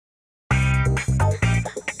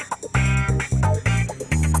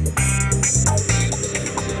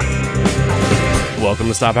Welcome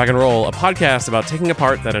to Stop, Hack, and Roll, a podcast about taking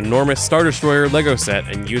apart that enormous Star Destroyer Lego set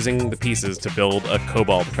and using the pieces to build a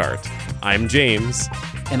Cobalt cart. I'm James.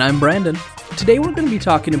 And I'm Brandon. Today we're going to be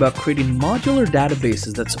talking about creating modular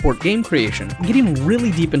databases that support game creation and getting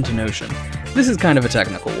really deep into Notion. This is kind of a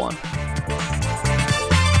technical one.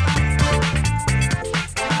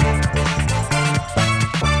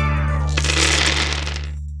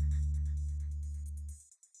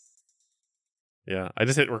 Yeah, I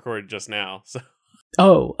just hit record just now, so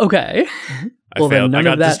Oh, okay. I failed. Then none I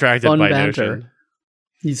got of that distracted fun by banter. Notion.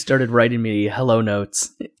 You started writing me hello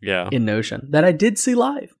notes Yeah. in Notion that I did see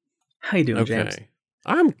live. How you doing, Okay. James?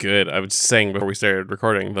 I'm good. I was saying before we started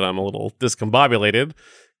recording that I'm a little discombobulated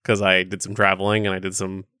because I did some traveling and I did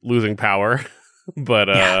some losing power. But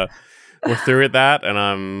we're through at that, and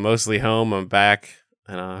I'm mostly home. I'm back,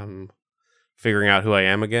 and I'm figuring out who I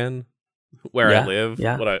am again, where I live,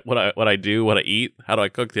 what I do, what I eat, how do I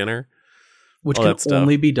cook dinner, Which all can that stuff.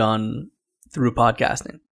 only be done through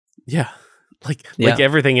podcasting. Yeah, like Yeah.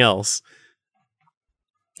 everything else.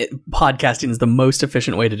 Podcasting is the most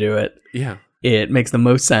efficient way to do it. Yeah, It makes the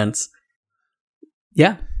most sense.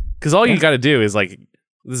 Yeah. because all you Yeah. got to do is like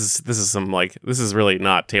this is really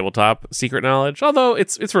not tabletop secret knowledge, although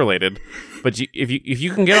it's related. But if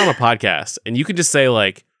you can get on a podcast and you can just say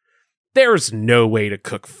like, there's no way to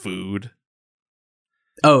cook food.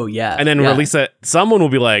 Oh, yeah. And then release it. Someone will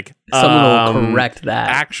be like, Someone will correct that.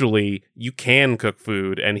 Actually, you can cook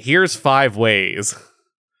food, and here's 5 ways.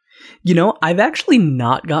 You know, I've actually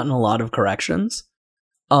not gotten a lot of corrections.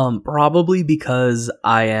 Probably because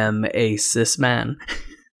I am a cis man.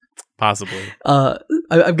 Possibly.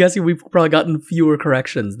 I'm guessing we've probably gotten fewer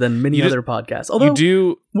corrections than many other podcasts. Although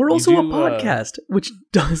we're also a podcast, which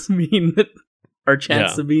does mean that our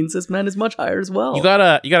chance of being cis men is much higher as well. You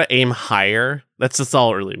gotta aim higher. That's just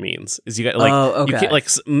all it really means. Is you got like okay. you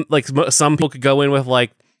can't some people could go in with like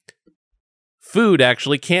food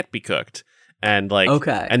actually can't be cooked, and like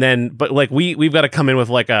Okay. and then but like we've got to come in with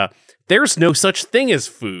like there's no such thing as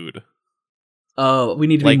food. Oh, we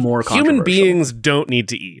need to Like be more human controversial. beings don't need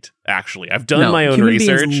to eat. Actually, I've done No, my own human beings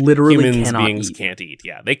research. literally Human cannot beings eat. can't eat.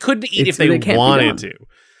 Yeah, they couldn't eat It's- if they can't be wanted done. to.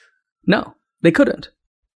 No, they couldn't.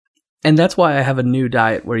 And that's why I have a new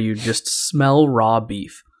diet where you just smell raw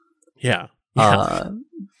beef. Yeah, That's all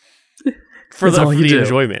for you the do.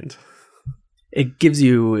 enjoyment. It gives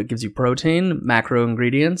you protein, macro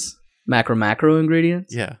ingredients, macro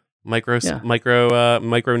ingredients. Yeah, Yeah.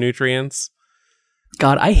 micronutrients.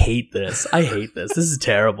 God, I hate this. This is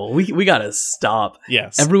terrible. We gotta stop.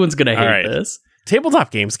 Yes, Everyone's gonna hate All right. this. tabletop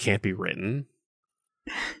games can't be written.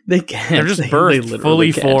 They can't. They're just They birthed, literally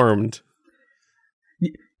fully can't. formed.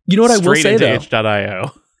 You know what I will say into though?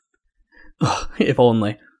 itch.io. If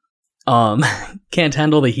only. Can't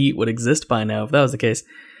handle the heat would exist by now if that was the case.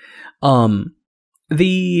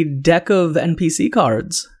 The deck of NPC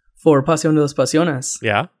cards for Pasión de las Pasiones.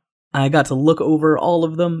 Yeah. I got to look over all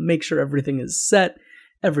of them, make sure everything is set.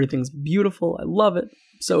 Everything's beautiful. I love it.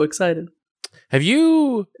 So excited. Have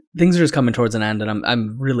you? Things are just coming towards an end, and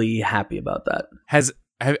I'm really happy about that.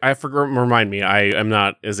 I forgot. Remind me. I am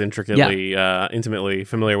not as intimately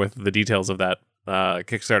familiar with the details of that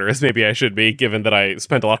Kickstarter as maybe I should be, given that I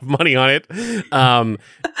spent a lot of money on it.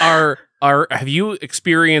 Have you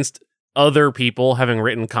experienced other people having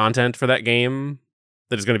written content for that game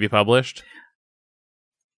that is going to be published?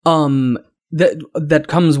 That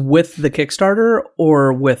comes with the Kickstarter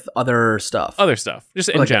or with other stuff? Other stuff, just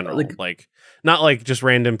in Like- general, like- like not like just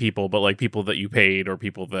random people, but like people that you paid or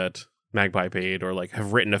people that Magpie paid or like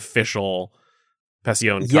have written official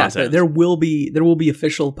Passion Yes, content. there will be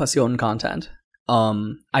official Pasión content.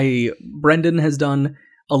 Brendan has done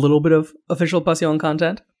a little bit of official Pasión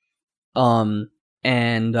content. And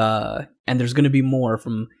there's going to be more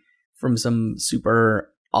from some super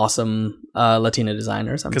awesome Latina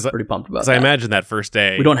designers. I'm pretty pumped about Because that. I imagine that first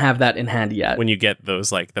day We don't have that in hand yet. when you get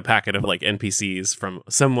those like the packet of like NPCs from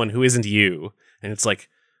someone who isn't you, and it's like,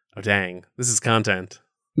 oh dang, this is content.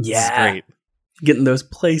 This is great. Getting those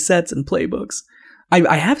play sets and playbooks.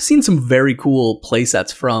 I have seen some very cool play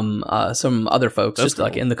sets from some other folks That's just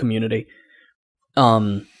like cool. in the community.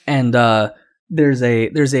 And there's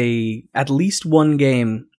at least one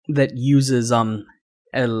game that uses El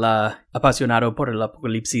Apasionado por el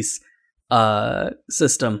Apocalipsis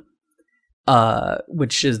system,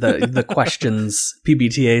 which is the questions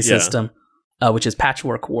PBTA system, which is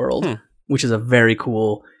Patchwork World, which is a very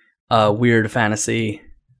cool weird fantasy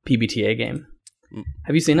PBTA game.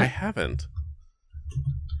 Have you seen it? I haven't.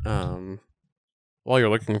 While you're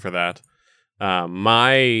looking for that,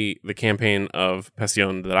 the campaign of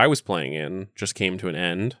Passion that I was playing in just came to an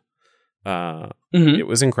end. It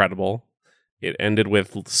was incredible. It ended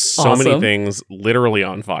with so many Awesome. things literally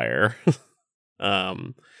on fire.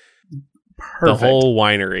 Perfect. The whole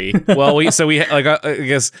winery. Well, I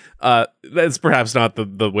guess that's perhaps not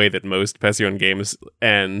the way that most Passion games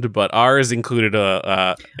end, but ours included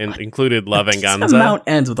included La This Venganza. amount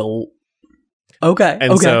ends with a. Okay.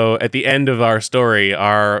 And okay. so at the end of our story,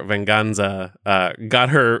 our Venganza got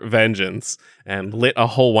her vengeance and lit a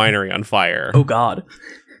whole winery on fire Oh God.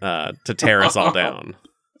 to tear us all down.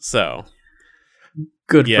 So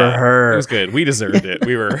Good yeah, for her. it was good. We deserved it.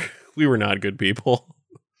 We were not good people.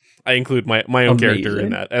 I include my own character in Amazing.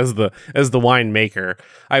 that as the winemaker.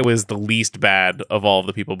 I was the least bad of all of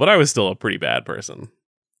the people, but I was still a pretty bad person.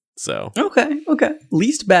 So Okay.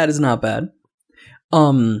 Least bad is not bad.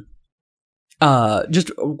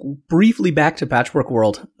 Just briefly back to Patchwork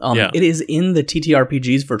World. Yeah. It is in the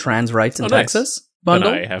TTRPGs for Trans Rights in Oh, nice. Texas but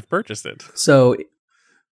bundle. I have purchased it. So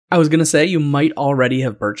I was gonna say you might already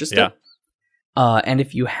have purchased Yeah. it. And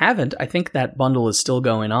if you haven't, I think that bundle is still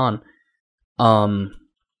going on. I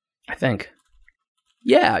think.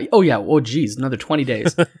 Yeah. Oh yeah. Oh geez, another 20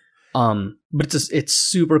 days. But it's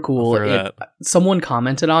super cool. I'll throw that. Someone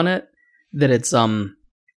commented on it that it's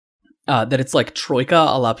like Troika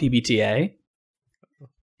a la PBTA.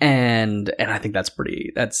 And I think that's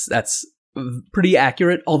pretty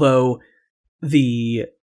accurate, although you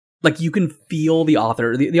can feel the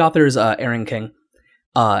author. The author is Aaron King.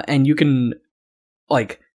 And you can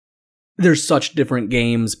there's such different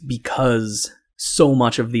games because so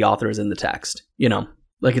much of the author is in the text,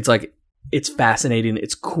 it's fascinating,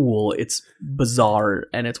 it's cool, it's bizarre,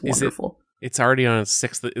 and it's wonderful. It's already on its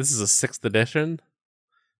sixth. This is a 6th edition.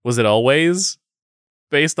 Was it always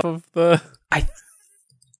based off of the?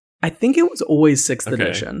 I think it was always 6th Okay.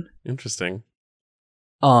 edition. Interesting.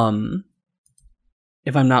 If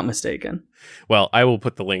I'm not mistaken. Well, I will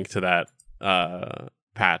put the link to that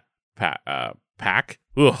pack.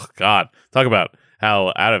 Oh God, talk about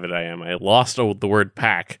how out of it I am. I lost the word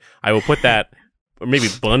pack. I will put that, or maybe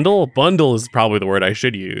bundle. Bundle is probably the word I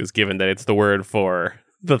should use, given that it's the word for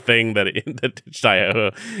the thing that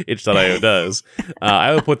itch.io does.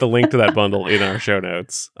 I will put the link to that bundle in our show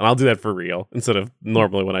notes, and I'll do that for real instead of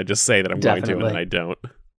normally when I just say that I'm going to Definitely. and then I don't.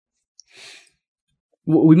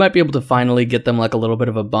 We might be able to finally get them like a little bit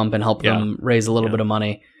of a bump and help Yeah. them raise a little Yeah. bit of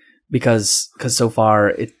money because so far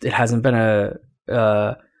it hasn't been a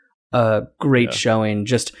great Yeah. showing.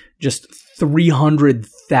 Just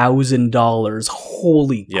 $300,000.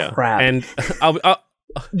 Holy Yeah, crap! and the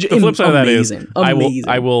flip side of that is amazing.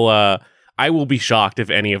 I will be shocked if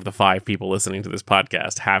any of the 5 people listening to this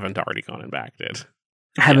podcast haven't already gone and backed it.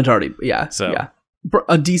 haven't already. Yeah. So- yeah.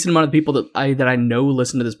 A decent amount of people that I know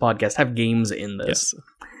listen to this podcast have games in this.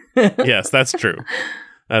 Yes. Yes, that's true.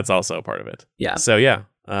 That's also a part of it. Yeah. So yeah.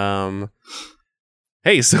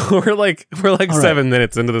 Hey, so we're like All 7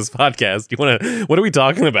 minutes into this podcast. What are we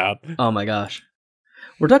talking about? Oh my gosh.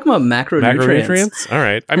 We're talking about macronutrients. Macronutrients? All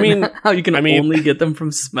right. I mean, how you can only get them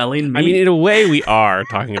from smelling meat. in a way we are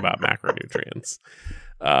talking about macronutrients.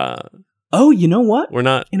 Oh, you know what? We're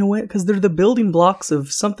not. In a way, because they're the building blocks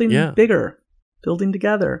of something Yeah. bigger, building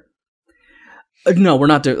together. No, we're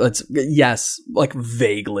not doing. Yes, like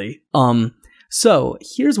vaguely. So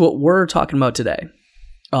here's what we're talking about today.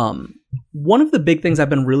 One of the big things I've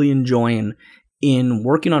been really enjoying in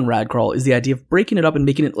working on Radcrawl is the idea of breaking it up and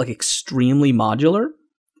making it like extremely modular.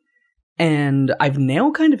 And I've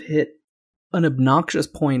now kind of hit an obnoxious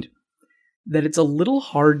point that it's a little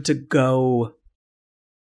hard to go.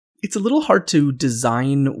 It's a little hard to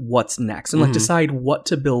design what's next and like Mhm. decide what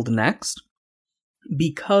to build next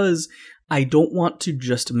because I don't want to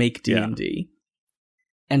just make D&D.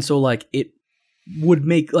 And so like it would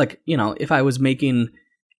make like, if I was making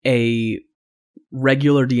a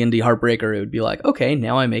regular D&D Heartbreaker, it would be like, okay,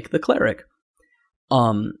 now I make the cleric.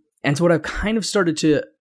 And so what I've kind of started to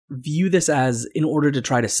view this as, in order to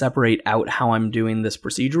try to separate out how I'm doing this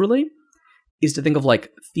procedurally, is to think of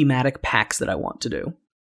like thematic packs that I want to do.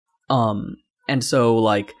 And so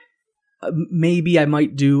like maybe I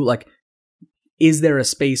might do like, is there a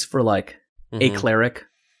space for like a Mhm. cleric?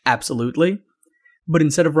 Absolutely. But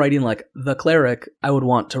instead of writing like the cleric, I would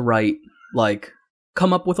want to write like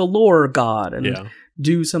come up with a lore god and Yeah.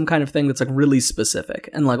 do some kind of thing that's like really specific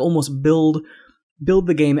and like almost build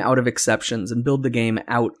the game out of exceptions and build the game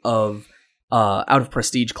out of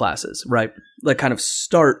prestige classes, right? Like kind of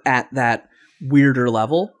start at that weirder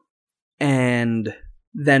level and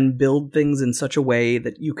then build things in such a way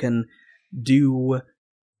that you can do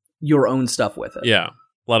your own stuff with it. Yeah.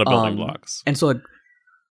 A lot of building Um, blocks. And so like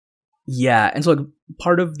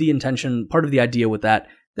part of the intention, part of the idea with that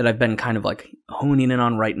I've been kind of like honing in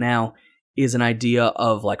on right now is an idea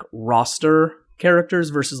of like roster characters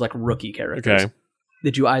versus like rookie characters. Okay.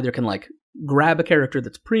 That you either can like grab a character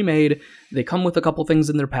that's pre-made, they come with a couple things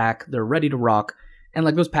in their pack, they're ready to rock, and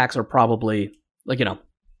like those packs are probably like, you know,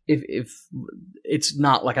 if it's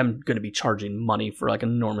not like I'm going to be charging money for like an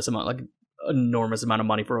enormous amount of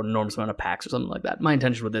money for an enormous amount of packs or something like that. My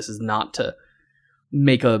intention with this is not to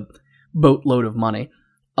make a boatload of money.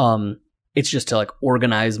 It's just to like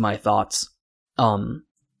organize my thoughts.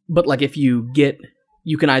 But like if you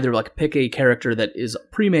can either like pick a character that is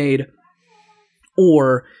pre-made,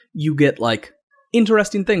 or you get like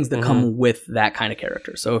interesting things that come with that kind of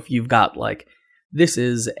character. So if you've got like, this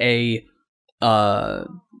is a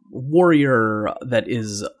warrior that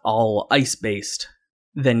is all ice based,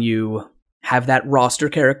 then you have that roster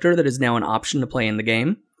character that is now an option to play in the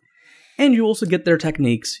game. And you also get their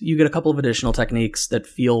techniques. You get a couple of additional techniques that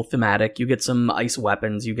feel thematic. You get some ice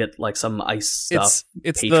weapons. You get like some ice stuff.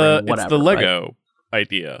 It's the Lego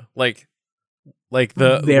idea. Like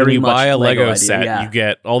when you buy a Lego set, idea, you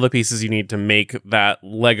get all the pieces you need to make that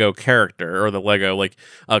Lego character, or the Lego, like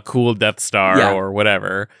a cool Death Star or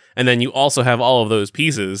whatever. And then you also have all of those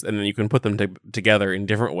pieces, and then you can put them together in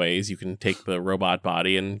different ways. You can take the robot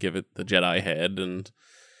body and give it the Jedi head, and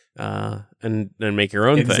make your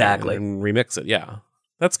own thing and remix it. Yeah,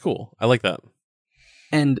 that's cool. I like that.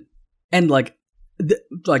 And like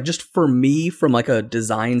just for me, from like a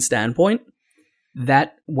design standpoint,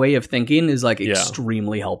 that way of thinking is like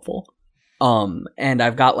extremely helpful. And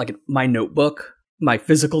I've got like my notebook, my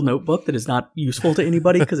physical notebook that is not useful to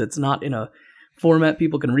anybody because it's not in a format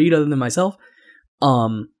people can read other than myself,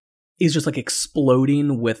 is just like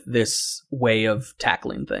exploding with this way of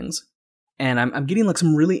tackling things. And I'm getting like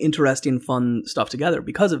some really interesting, fun stuff together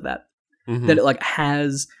because of that. That it like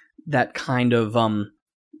has that kind of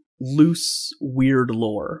loose, weird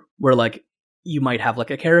lore where like you might have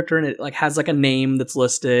like a character and it like has like a name that's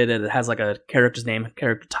listed, and it has like a character's name,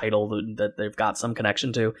 character title that they've got some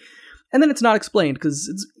connection to. And then it's not explained because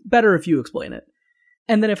it's better if you explain it.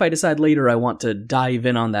 And then if I decide later I want to dive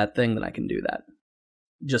in on that thing, then I can do that.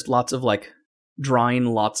 Just lots of like drawing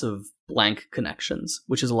lots of blank connections,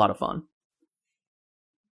 which is a lot of fun.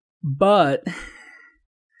 But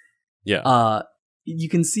you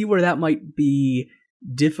can see where that might be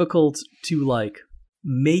difficult to like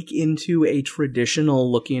make into a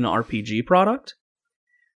traditional looking RPG product,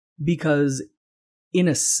 because in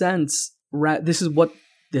a sense, this is what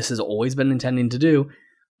this has always been intending to do.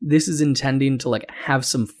 This is intending to like have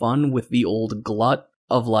some fun with the old glut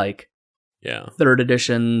of like 3rd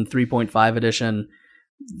edition, 3.5 edition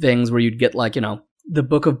things where you'd get like, you know, the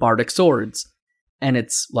Book of Bardic Swords, and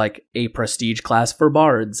it's like a prestige class for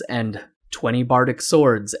bards and 20 bardic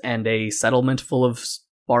swords and a settlement full of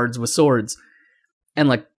bards with swords. And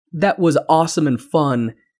like that was awesome and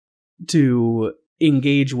fun to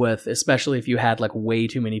engage with, especially if you had like way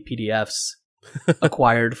too many PDFs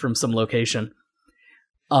acquired from some location.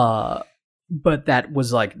 But that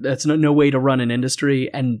was like, that's no way to run an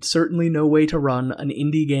industry, and certainly no way to run an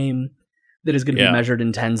indie game that is going to be measured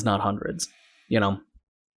in tens, not hundreds, you know?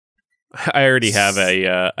 I already have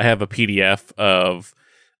I have a PDF of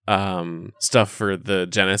stuff for the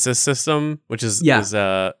Genesis system, which is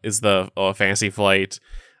the Fantasy Flight.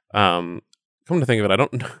 Come to think of it, I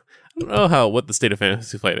don't know what the state of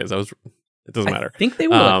Fantasy Flight is. It doesn't matter. I think they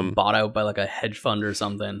were like bought out by like a hedge fund or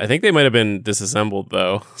something. I think they might have been disassembled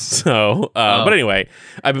though. So, but anyway,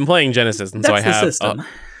 I've been playing Genesis, and that's so I have the system.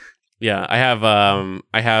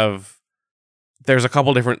 I have. There's a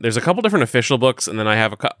couple different official books, and then I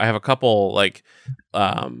have a couple like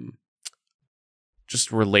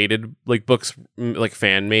just related like books, like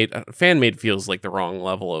fan made. Fan made feels like the wrong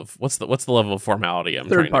level of what's the level of formality I'm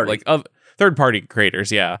third party. Like of third party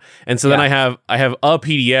creators, and so then I have a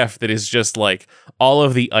PDF that is just like all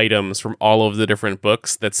of the items from all of the different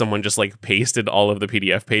books that someone just like pasted all of the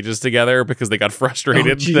PDF pages together because they got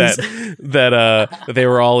frustrated that they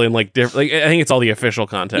were all in like different. Like I think it's all the official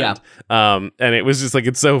content. And it was just like,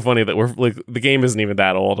 it's so funny that we're like, the game isn't even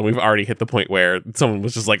that old, and we've already hit the point where someone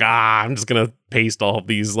was just like, I'm just gonna paste all of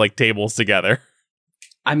these like tables together.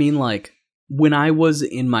 I mean, like when I was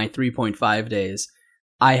in my 3.5 days,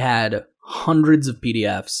 I had hundreds of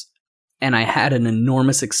PDFs, and I had an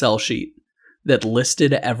enormous Excel sheet that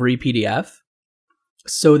listed every PDF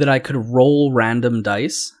so that I could roll random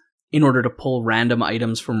dice in order to pull random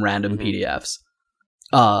items from random PDFs.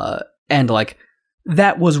 And like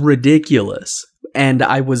that was ridiculous. And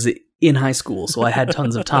I was in high school, so I had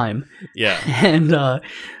tons of time. And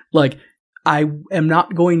like I am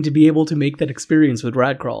not going to be able to make that experience with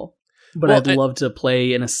Radcrawl. But I'd love to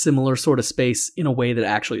play in a similar sort of space in a way that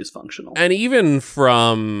actually is functional. And even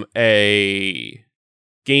from a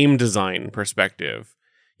game design perspective,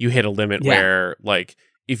 you hit a limit where, like,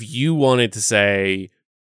 if you wanted to say,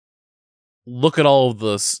 look at all of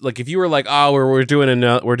this, like, if you were like, oh, we're doing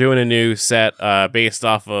a new set based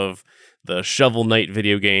off of the Shovel Knight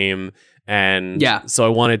video game, and so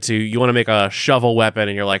you want to make a shovel weapon,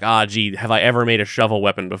 and you're like, gee, have I ever made a shovel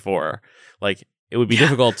weapon before? Like, it would be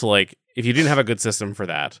difficult to, like, if you didn't have a good system for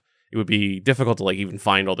that, it would be difficult to, like, even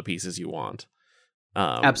find all the pieces you want.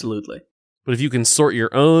 Absolutely. But if you can sort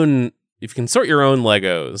your own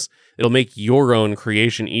Legos, it'll make your own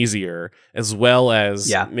creation easier, as well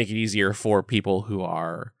as make it easier for people who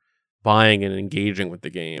are buying and engaging with the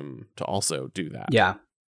game to also do that. Yeah.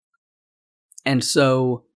 And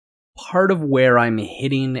so part of where I'm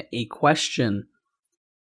hitting a question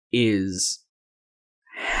is,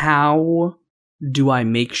 how do I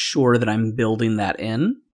make sure that I'm building that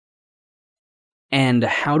in? And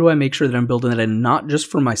how do I make sure that I'm building that in not just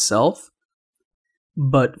for myself,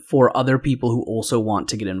 but for other people who also want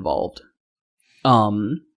to get involved?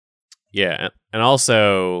 Yeah, and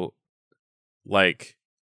also, like,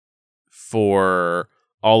 for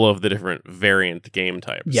all of the different variant game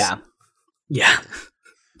types. Yeah.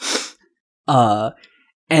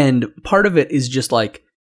 And part of it is just, like,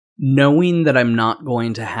 knowing that I'm not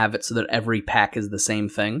going to have it so that every pack is the same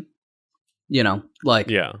thing. You know,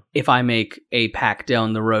 like, if I make a pack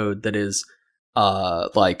down the road that is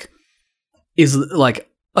like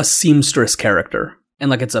a seamstress character, and,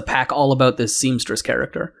 like, it's a pack all about this seamstress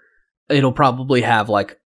character, it'll probably have,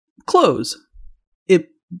 like, clothes. It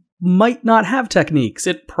might not have techniques.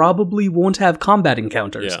 It probably won't have combat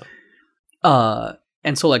encounters. And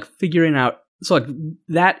so, like, figuring out, so, like,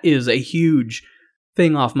 that is a huge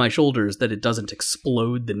thing off my shoulders, that it doesn't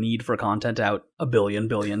explode the need for content out a billion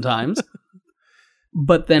times.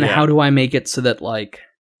 But then how do I make it so that, like,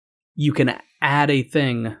 you can add a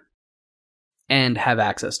thing and have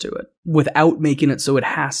access to it without making it so it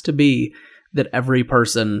has to be that every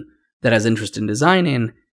person that has interest in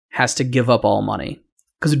designing has to give up all money?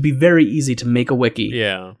 Because it'd be very easy to make a wiki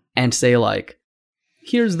and say, like,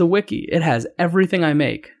 here's the wiki. It has everything I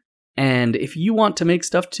make. And if you want to make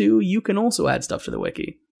stuff too, you can also add stuff to the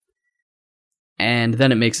wiki. And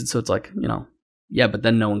then it makes it so it's like, you know, but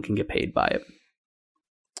then no one can get paid by it.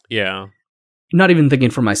 Yeah. Not even thinking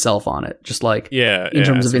for myself on it. Just, like, in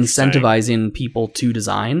terms of incentivizing people to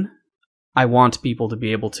design, I want people to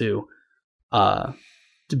be able to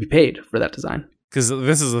be paid for that design. Because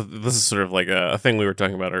this is sort of like a thing we were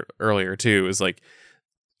talking about earlier too, is, like,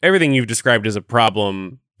 everything you've described as a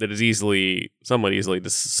problem that is somewhat easily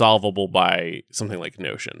solvable by something like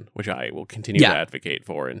Notion, which I will continue to advocate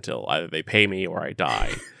for until either they pay me or I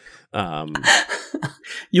die.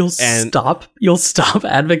 You'll stop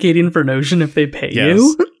advocating for Notion if they pay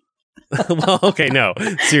you? Well, okay, no.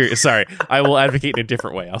 Serious. Sorry. I will advocate in a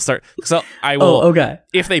different way. I'll start. So I will. Okay.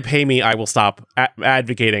 If they pay me, I will stop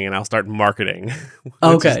advocating and I'll start marketing.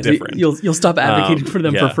 Okay. Is different. So you'll stop advocating for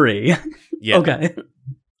them for free. Yeah. Okay.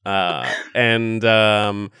 But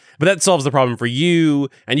that solves the problem for you,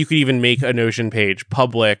 and you could even make a Notion page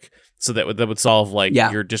public, so that would solve, like,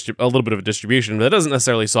 your a little bit of a distribution, but that doesn't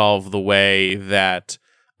necessarily solve the way that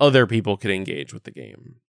other people could engage with the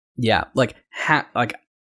game. Yeah, like I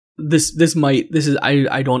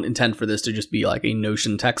don't intend for this to just be like a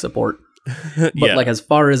Notion tech support, but like, as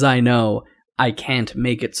far as I know, I can't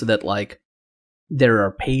make it so that, like, there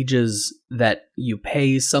are pages that you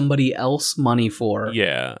pay somebody else money for,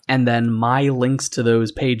 and then my links to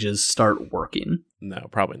those pages start working. No,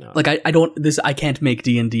 probably not. Like, I can't make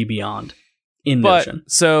D&D Beyond in Notion.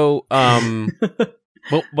 So, but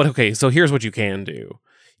okay, so here's what you can do.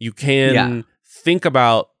 You can think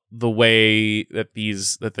about the way that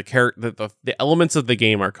the elements of the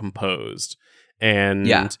game are composed,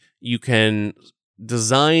 and you can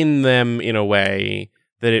design them in a way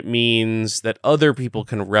that it means that other people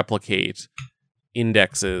can replicate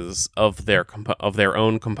indexes of their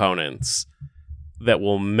own components that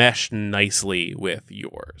will mesh nicely with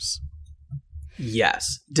yours.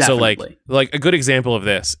 Yes, definitely. So, like a good example of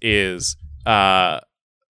this is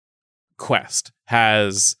Quest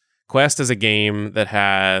has a game that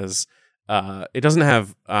has it doesn't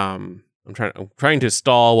have I'm trying to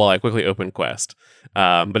stall while I quickly open Quest.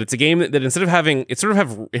 But it's a game that instead of having it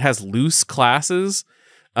has loose classes.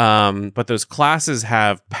 But those classes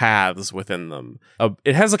have paths within them.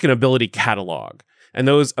 It has, like, an ability catalog, and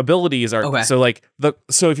those abilities are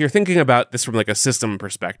so if you're thinking about this from, like, a system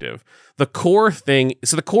perspective, the core thing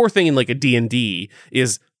in, like, a D&D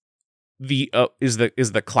is is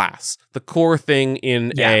the class. The core thing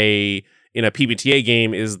in a PBTA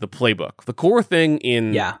game is the playbook. The core thing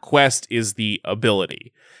in Quest is the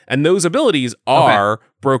ability. And those abilities are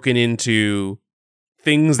broken into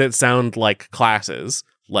things that sound like classes,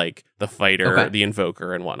 like the fighter, the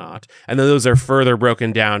invoker, and whatnot. And then those are further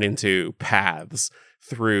broken down into paths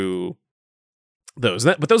through those.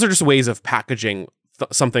 But those are just ways of packaging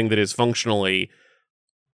something that is functionally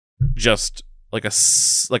just like a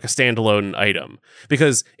standalone item,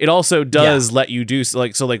 because it also does let you do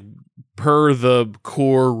per the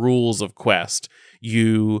core rules of Quest,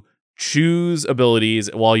 you choose abilities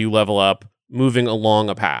while you level up, moving along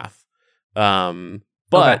a path.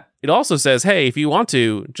 But it also says, hey, if you want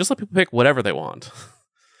to, just let people pick whatever they want.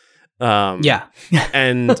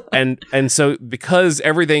 and so because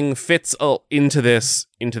everything fits into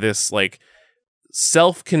this like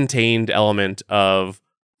self-contained element of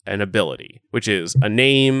an ability, which is a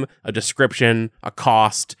name, a description, a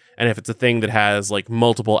cost, and if it's a thing that has like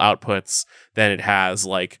multiple outputs, then it has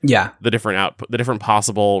like the different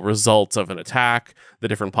possible results of an attack, the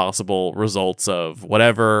different possible results of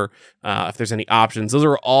whatever. If there's any options, those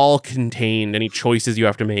are all contained. Any choices you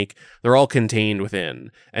have to make, they're all contained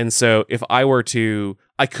within. And so if I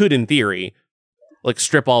could in theory like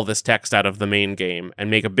strip all this text out of the main game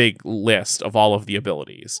and make a big list of all of the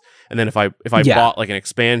abilities. And then if I bought like an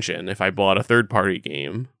expansion, if I bought a third-party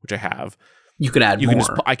game, which I have, you could add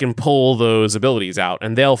more. I can pull those abilities out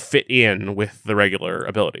and they'll fit in with the regular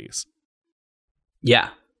abilities. Yeah.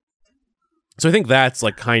 So I think that's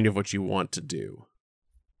like kind of what you want to do.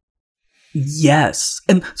 Yes.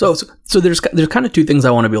 And so there's kind of two things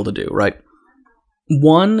I want to be able to do, right?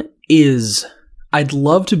 One is I'd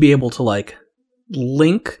love to be able to like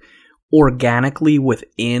link organically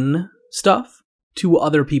within stuff to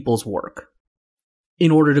other people's work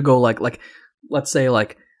in order to go like let's say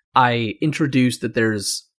like I introduced that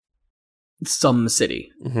there's some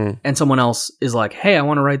city and someone else is like, hey, I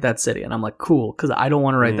want to write that city, and I'm like, cool, because I don't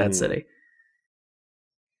want to write that city.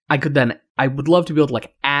 I would love to be able to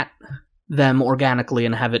like at them organically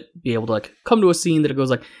and have it be able to like come to a scene that it goes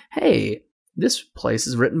like, hey, this place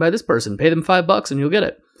is written by this person, pay them $5 and you'll get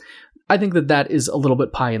it. I think that is a little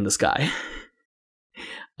bit pie in the sky.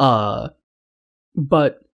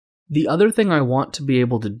 But the other thing I want to be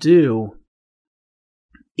able to do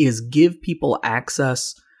is give people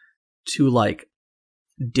access to like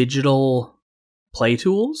digital play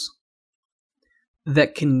tools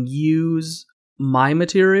that can use my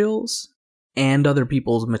materials and other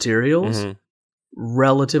people's materials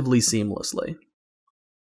relatively seamlessly.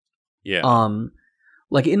 Yeah.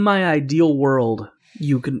 Like in my ideal world,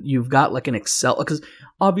 you've got like an Excel, because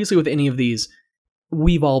obviously with any of these,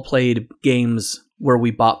 we've all played games where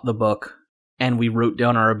we bought the book and we wrote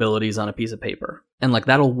down our abilities on a piece of paper, and like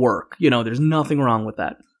that'll work. There's nothing wrong with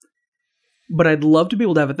that. But I'd love to be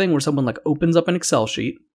able to have a thing where someone like opens up an Excel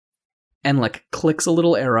sheet and like clicks a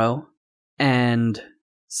little arrow and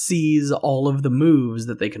sees all of the moves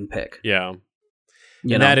that they can pick. Yeah.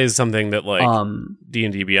 And that is something that like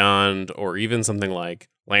D&D Beyond or even something like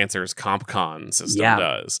Lancer's CompCon system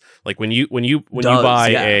does. Like when you buy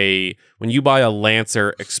a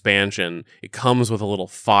Lancer expansion, it comes with a little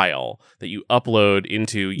file that you upload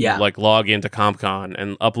into like log into CompCon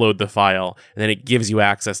and upload the file, and then it gives you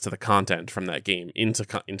access to the content from that game into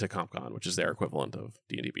CompCon, which is their equivalent of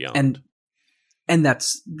D&D Beyond. And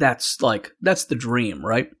that's the dream,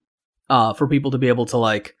 right? For people to be able to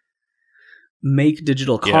like make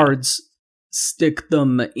digital cards, stick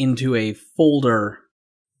them into a folder,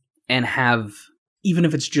 and have, even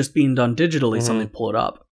if it's just being done digitally, something pull it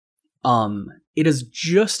up. It has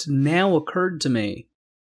just now occurred to me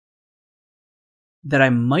that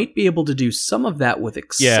I might be able to do some of that with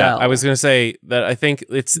Excel. Yeah, I was going to say that I think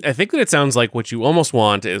that it sounds like what you almost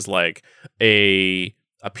want is like a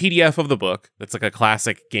PDF of the book that's like a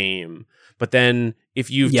classic game. But then if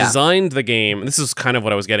you've designed the game, and this is kind of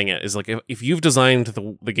what I was getting at, is like if you've designed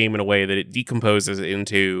the game in a way that it decomposes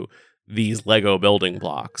into these Lego building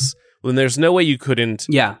blocks, then there's no way you couldn't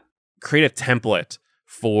create a template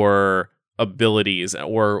for abilities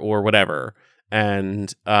or whatever.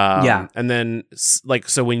 And and then like,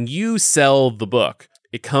 so when you sell the book,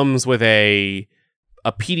 it comes with a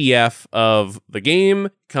PDF of the game,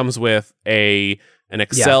 comes with an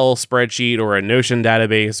Excel spreadsheet or a Notion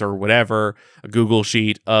database or whatever, a Google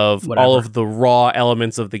sheet of all of the raw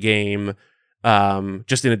elements of the game,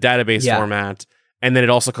 just in a database format. And then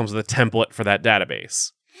it also comes with a template for that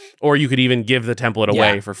database. Or you could even give the template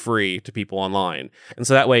away Yeah. for free to people online. And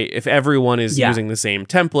so that way, if everyone is Yeah. using the same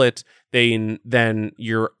template, then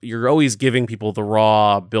you're always giving people the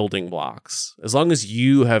raw building blocks. As long as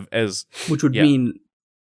you have which would Yeah. mean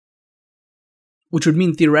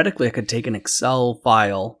theoretically I could take an Excel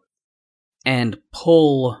file and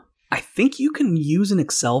pull. I think you can use an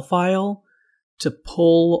Excel file to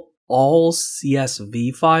pull all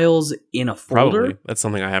CSV files in a folder. probably, that's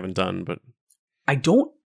something I haven't done, but I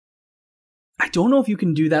don't know if you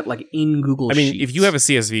can do that like in Google I mean, Sheets. if you have a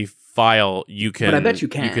CSV file, you can. But I bet you You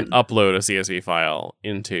can can. upload a CSV file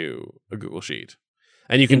into a Google Sheet,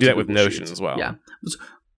 and you can do Into that with Google Notion Sheets. as well. Yeah.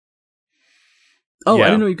 Oh, Yeah, I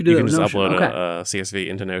didn't know you could do that with You can Notion. just upload Okay. a CSV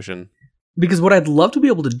into Notion. Because what I'd love to be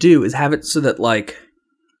able to do is have it so that like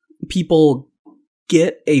people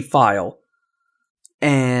get a file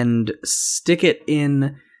and stick it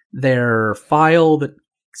in their file that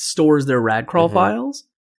stores their Radcrawl Mhm. files,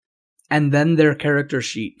 and then their character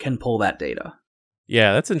sheet can pull that data.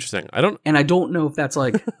 Yeah, that's interesting. I don't. And I don't know if that's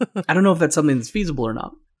like I don't know if that's something that's feasible or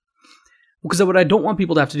not. Because what I don't want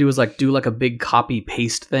people to have to do is like do like a big copy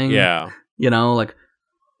paste thing. Yeah, You know, like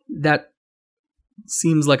that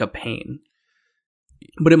seems like a pain.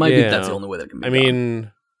 But it might be that's the only way that can be I done.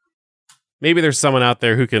 mean, maybe there's someone out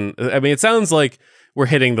there who can. I mean, it sounds like we're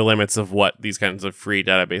hitting the limits of what these kinds of free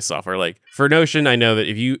database software like. For Notion, I know that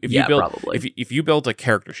if you build probably. if you built a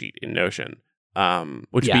character sheet in Notion, which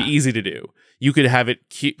would Yeah. be easy to do, you could have it.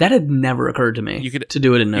 That had never occurred to me. You could- to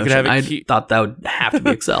do it in you Notion. could have it I keep- thought that would have to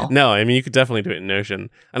be Excel. No, I mean you could definitely do it in Notion,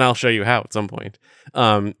 and I'll show you how at some point.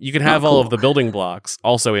 You can have all cool. of the building blocks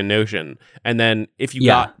also in Notion, and then if you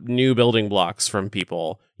Yeah. got new building blocks from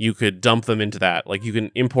people, you could dump them into that. Like you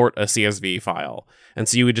can import a CSV file, and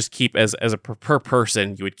so you would just keep as a per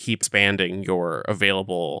person, you would keep expanding your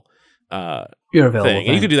available You're available. thing,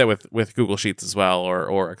 and you could do that with Google Sheets as well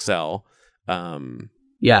or Excel.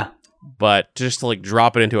 Yeah. But just to like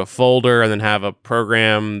drop it into a folder and then have a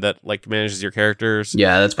program that like manages your characters.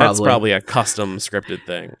 Yeah, that's Probably a custom scripted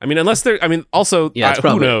thing. I mean, unless there. I mean, also, Yeah, it's who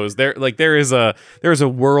probably- knows? There is a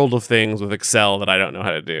world of things with Excel that I don't know how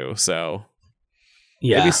to do. So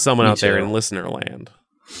Yeah. maybe someone me out there too. in listener land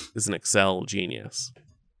is an Excel genius.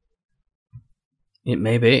 It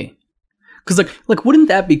may be. Because like wouldn't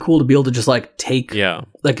that be cool to be able to just like take Yeah,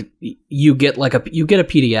 like you get you get a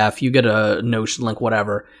PDF, you get a Notion link,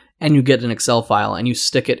 whatever, and you get an Excel file and you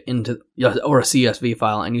stick it into or a CSV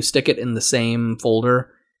file and you stick it in the same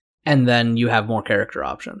folder, and then you have more character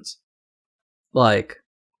options. Like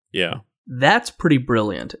yeah, that's pretty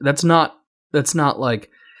brilliant. That's not like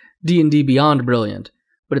D&D Beyond brilliant,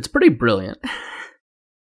 but it's pretty brilliant.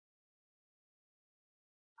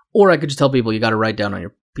 Or I could just tell people you got to write down on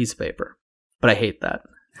your piece of paper, but I hate that.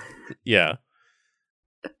 yeah.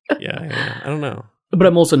 I don't know. But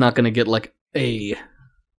I'm also not going to get like a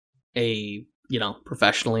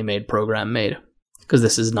professionally made program made, because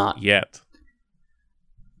this is not Yet.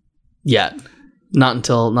 not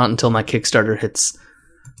until my Kickstarter hits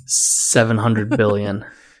 700 billion.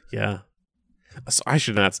 Yeah. So I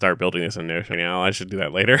should not start building this in Notion now. I should do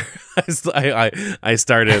that later. I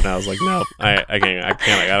started and I was like, no, I can't.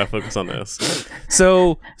 I gotta focus on this.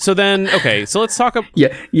 So then, okay. So let's talk.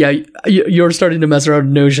 Yeah. You're starting to mess around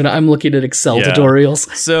with Notion. I'm looking at Excel Yeah. tutorials.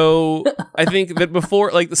 So I think that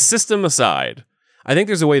before, like the system aside, I think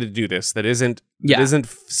there's a way to do this that isn't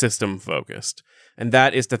system focused, and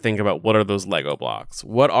that is to think about what are those Lego blocks?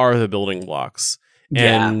 What are the building blocks?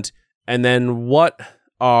 Yeah. And then what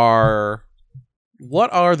are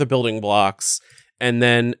the building blocks?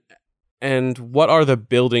 And what are the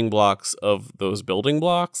building blocks of those building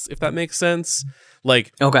blocks? If that makes sense.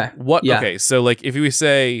 Like Okay. what? Yeah. Okay, so like if we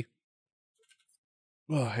say,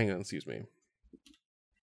 oh, hang on, excuse me.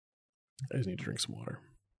 I just need to drink some water.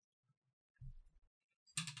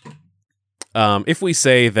 If we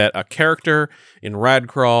say that a character in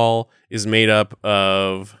Radcrawl is made up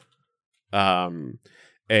of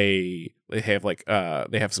they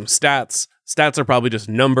have some stats. Stats are probably just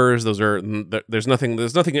numbers. There's nothing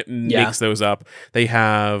that makes those up. They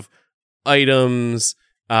have items.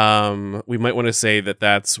 We might want to say that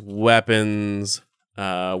that's weapons,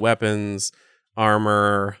 armor,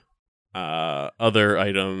 other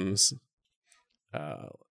items,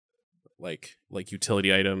 like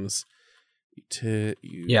utility items.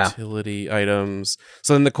 Utility items.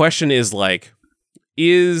 So then the question is like,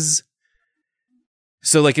 is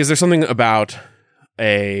there something about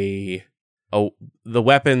the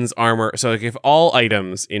weapons, armor? So like if all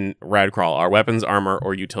items in Radcrawl are weapons, armor,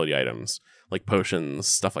 or utility items, like potions,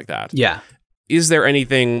 stuff like that. Yeah. Is there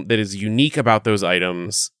anything that is unique about those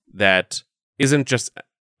items that isn't just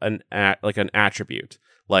an attribute?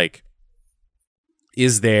 like,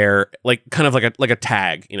 is there like kind of like a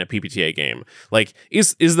tag in a PBTA game? Like,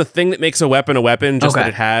 is the thing that makes a weapon just that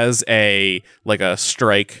it has a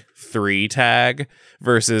strike 3 tag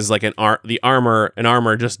versus like an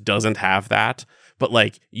armor just doesn't have that. But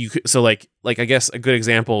like you could, so like I guess a good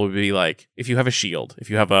example would be like if you have a shield, if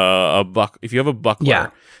you have a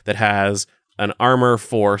buckler that has an armor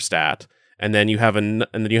 4 stat, and then you have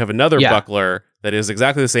another buckler that is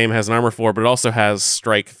exactly the same, has an armor 4, but it also has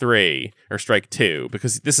strike 3 or strike 2,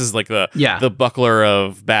 because this is like the buckler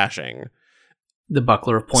of bashing. The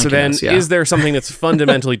buckler of pointiness. So then is there something that's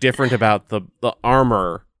fundamentally different about the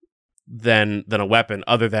armor than a weapon,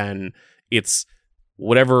 other than it's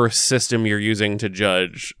whatever system you're using to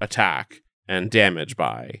judge attack and damage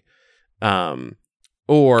by?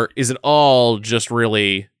 Or is it all just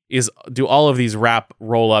really... do all of these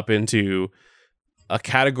roll up into a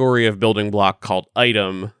category of building block called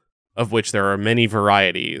item, of which there are many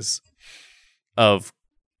varieties of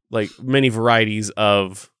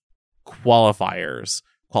qualifiers.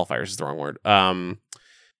 Qualifiers is the wrong word.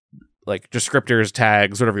 Like descriptors,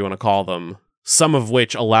 tags, whatever you want to call them, some of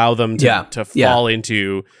which allow them to fall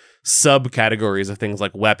into subcategories of things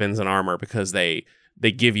like weapons and armor, because they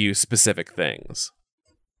give you specific things.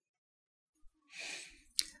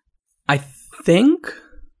 I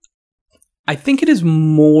think it is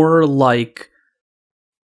more like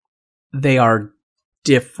they are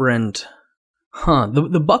different.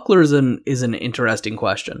 The buckler is an interesting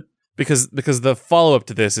question. Because the follow-up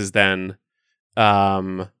to this is then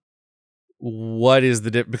what is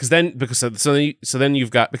the because then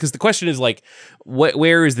you've got, because the question is like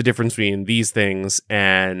where is the difference between these things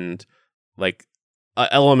and like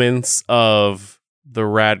elements of the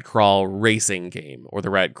Rad Crawl racing game or the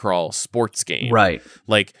Rad Crawl sports game, right?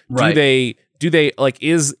 Like, do they like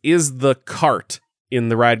is the cart in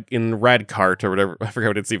the Rad Cart or whatever, I forget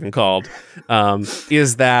what it's even called,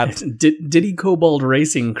 is that Diddy Cobalt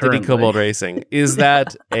Racing currently. Diddy Cobalt Racing, is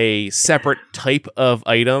that a separate type of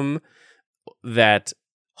item that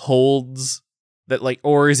holds that, like,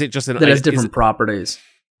 or is it just that has different properties?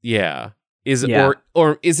 Yeah.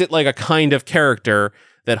 Or is it like a kind of character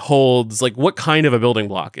that holds, like, what kind of a building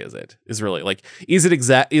block is it? Is really like, is it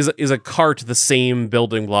is a cart the same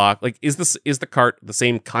building block? Like, is the cart the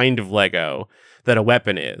same kind of Lego that a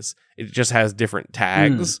weapon is? It just has different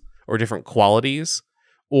tags or different qualities,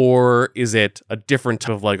 or is it a different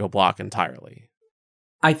type of Lego block entirely?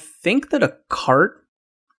 I think that a cart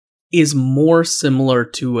is more similar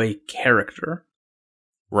to a character.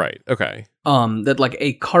 Right. Okay. That like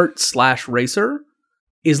a cart / racer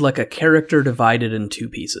is like a character divided in 2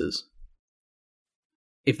 pieces.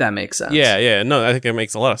 If that makes sense. Yeah. No, I think it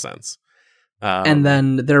makes a lot of sense. And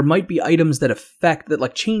then there might be items that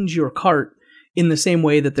like change your cart in the same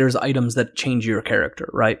way that there's items that change your character,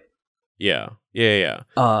 right? Yeah.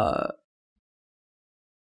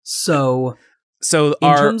 So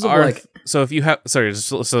if you have, so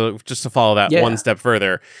just to follow that one step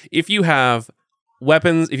further, if you have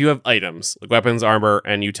weapons, if you have items like weapons, armor,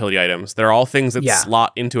 and utility items, they're all things that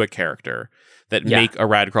slot into a character that make a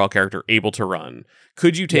Rad Crawl character able to run.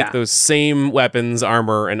 Could you take those same weapons,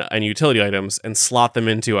 armor, and utility items and slot them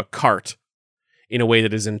into a cart in a way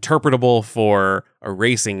that is interpretable for a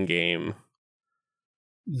racing game?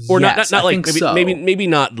 Or yes, not like maybe, so. maybe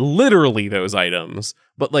not literally those items,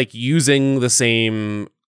 but like using the same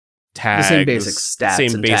tags, the same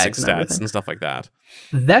basic stats, and stuff like that.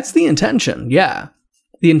 That's the intention. Yeah,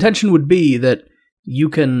 the intention would be that you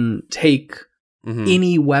can take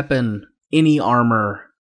any weapon, any armor,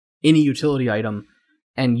 any utility item,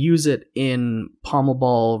 and use it in Pommel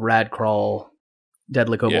Ball, Rad Crawl,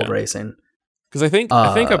 Deadly Cobalt Racing. Because I think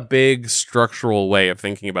a big structural way of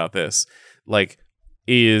thinking about this, like,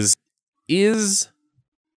 is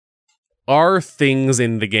are things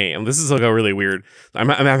in the game. This is like a really weird. I'm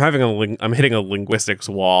hitting a linguistics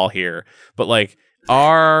wall here, but like,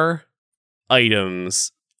 are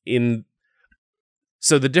items in.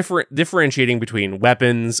 So the differentiating between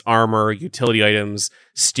weapons, armor, utility items,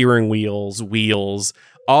 steering wheels,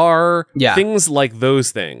 are things like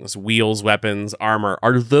those things, wheels, weapons, armor,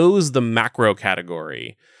 are those the macro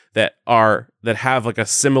category that have like a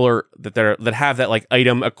similar, that have that like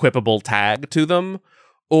item equipable tag to them?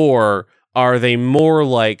 Or are they more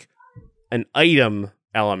like an item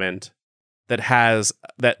element that has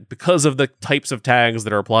that, because of the types of tags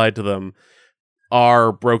that are applied to them,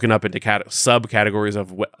 are broken up into subcategories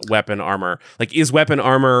of weapon, armor? Like, is weapon,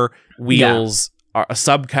 armor, wheels a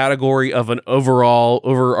subcategory of an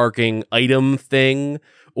overarching item thing,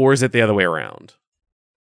 or is it the other way around?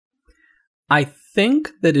 I think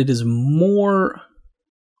that it is more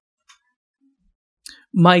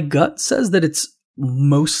My gut says that it's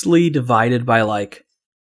mostly divided by like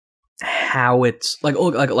how it's like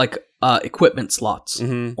equipment slots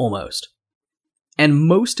Mm-hmm. almost. And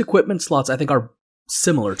most equipment slots I think are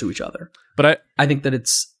similar to each other. But I think that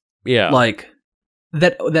it's yeah. like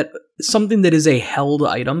that something that is a held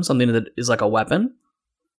item, something that is like a weapon,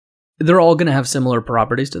 they're all going to have similar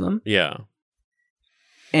properties to them. Yeah.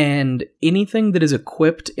 And anything that is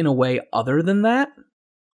equipped in a way other than that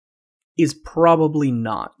is probably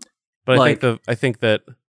not. But like, I think that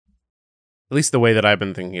at least the way that I've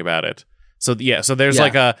been thinking about it. So yeah, so there's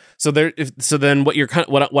like a so then what you're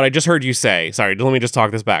what I just heard you say. Sorry, let me just talk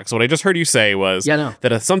this back. So what I just heard you say was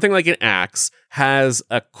that something like an axe has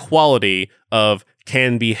a quality of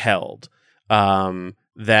can be held.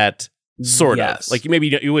 That sort of like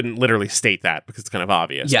maybe you wouldn't literally state that because it's kind of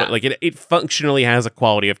obvious. But like it functionally has a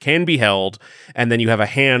quality of can be held, and then you have a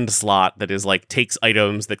hand slot that is like takes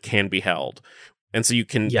items that can be held. And so you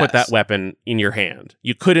can put that weapon in your hand.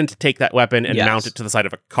 You couldn't take that weapon and mount it to the side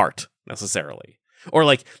of a cart necessarily, or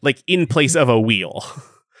like in place of a wheel.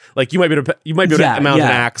 Like you might be able to mount an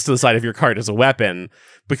axe to the side of your cart as a weapon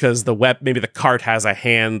because maybe the cart has a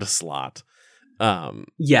hand slot. But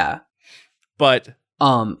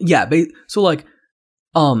so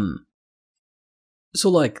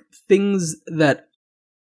like things that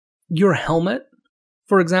your helmet,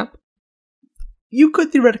 for example. You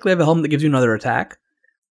could theoretically have a helmet that gives you another attack,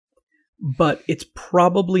 but it's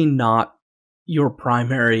probably not your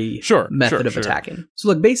primary method of attacking. So,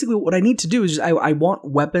 like, basically what I need to do is I want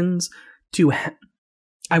weapons to...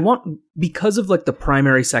 because of, like, the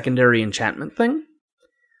primary, secondary enchantment thing,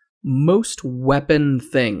 most weapon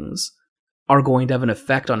things are going to have an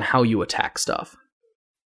effect on how you attack stuff.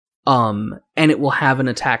 And it will have an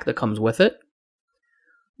attack that comes with it.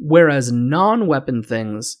 Whereas non-weapon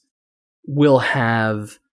things will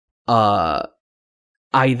have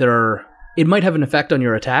either it might have an effect on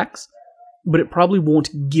your attacks, but it probably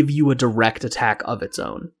won't give you a direct attack of its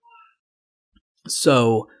own.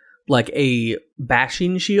 So, like a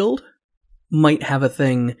bashing shield might have a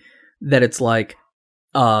thing that it's like,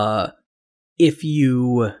 if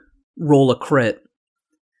you roll a crit,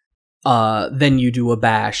 then you do a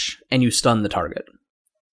bash and you stun the target.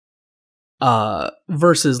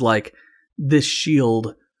 Versus like this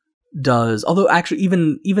shield does, although actually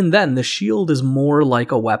even then the shield is more like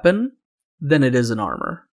a weapon than it is an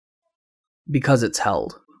armor because it's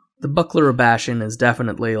held. The buckler of bashing is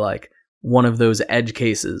definitely like one of those edge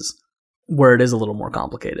cases where it is a little more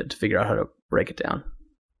complicated to figure out how to break it down.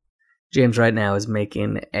 James right now is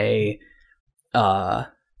making a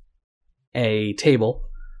table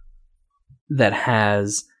that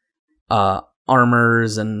has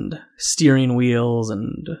armors and steering wheels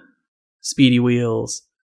and speedy wheels.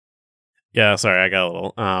 Yeah, sorry, I got a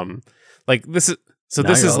little like this is so no,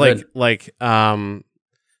 this is like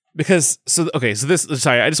because so this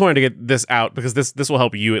sorry, I just wanted to get this out because this will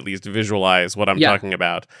help you at least visualize what I'm talking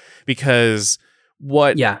about because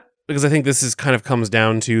I think this is kind of comes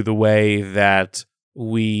down to the way that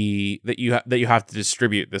you have to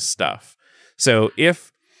distribute this stuff. So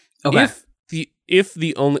if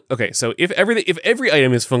every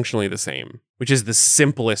item is functionally the same, which is the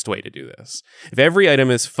simplest way to do this. If every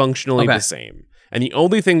item is functionally the same, and the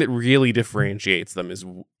only thing that really differentiates them is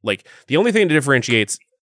like the only thing that differentiates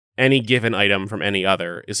any given item from any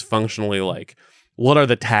other is functionally like what are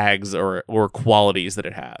the tags or qualities that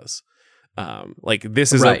it has. Like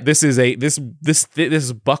this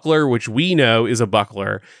buckler, which we know is a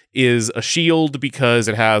buckler, is a shield because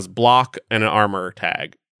it has block and an armor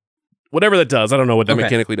tag. Whatever that does, I don't know what that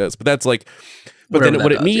mechanically does, but that's like, but then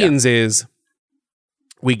what it means is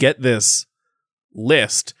we get this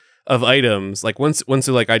list of items. Like once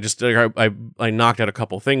like I knocked out a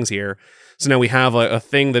couple things here. So now we have a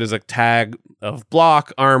thing that is a tag of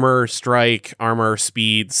block, armor, strike, armor,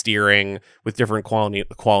 speed, steering with different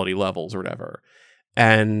quality levels or whatever.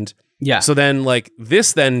 And so then like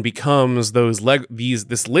this then becomes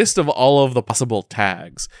this list of all of the possible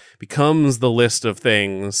tags becomes the list of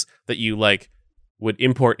things that you like would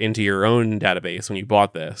import into your own database when you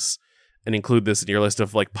bought this and include this in your list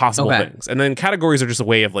of like possible things. And then categories are just a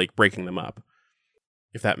way of like breaking them up,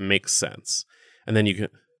 if that makes sense. And then you can...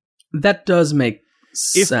 That does make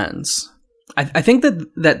sense. I think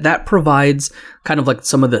that provides kind of like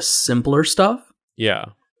some of the simpler stuff. Yeah.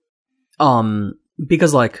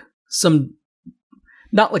 Because like some,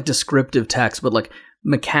 not like descriptive text, but like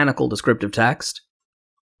mechanical descriptive text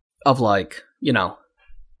of like, you know,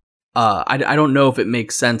 I don't know if it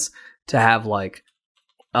makes sense to have like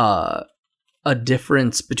a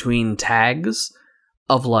difference between tags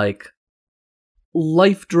of like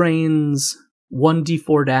life drains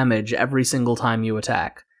 1d4 damage every single time you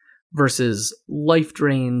attack, versus life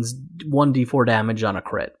drains 1d4 damage on a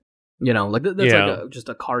crit. You know, like that's like just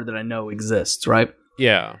a card that I know exists, right?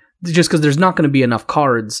 Yeah. Just because there's not going to be enough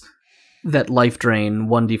cards that life drain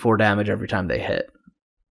 1d4 damage every time they hit.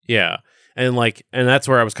 Yeah. And that's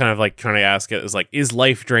where I was kind of like trying to ask it, is like, is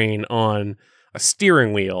life drain on a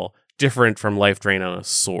steering wheel different from life drain on a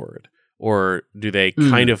sword? Or do they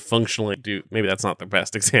kind of functionally do, maybe that's not the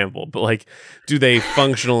best example, but like, do they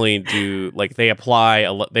functionally do, like, they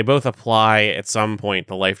both apply at some point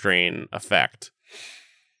the life drain effect?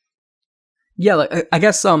 Yeah, like, I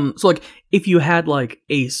guess so like if you had like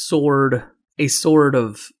a sword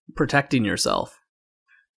of protecting yourself,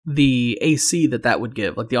 the AC that would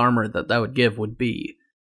give, like the armor that would give, would be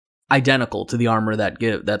identical to the armor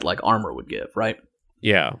that like armor would give, right?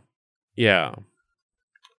 Yeah. Yeah.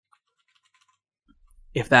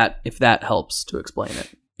 If that helps to explain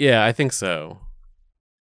it. Yeah, I think so.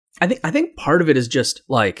 I think part of it is just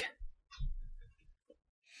like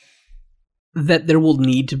that there will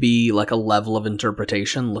need to be like a level of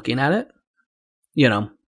interpretation looking at it, you know.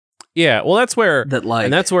 Yeah, well, that's where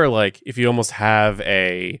if you almost have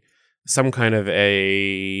some kind of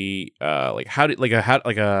an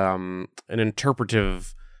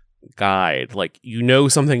interpretive guide, like, you know,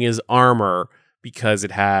 something is armor because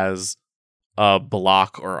it has a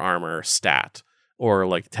block or armor stat or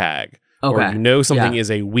like tag. Okay. Or you know something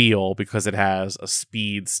is a wheel because it has a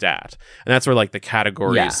speed stat. And that's where like the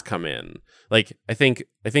categories come in. Like, I think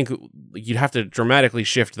you'd have to dramatically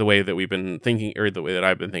shift the way that we've been thinking, or the way that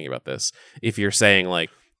I've been thinking about this. If you're saying like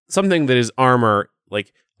something that is armor,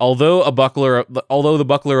 like, although the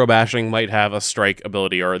buckler of bashing might have a strike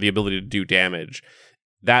ability or the ability to do damage,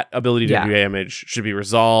 that ability to do damage should be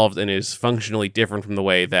resolved and is functionally different from the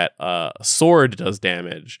way that a sword does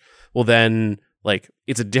damage. Well, then, like,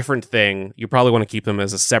 it's a different thing. You probably want to keep them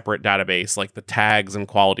as a separate database. Like, the tags and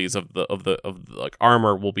qualities of the like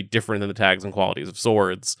armor will be different than the tags and qualities of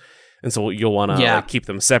swords, and so you'll want to like, keep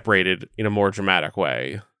them separated in a more dramatic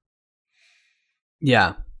way.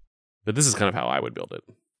 Yeah, but this is kind of how I would build it,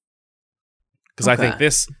 because I think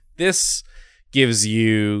this gives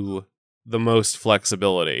you the most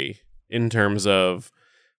flexibility in terms of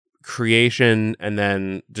creation and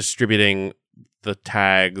then distributing the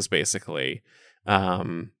tags, basically.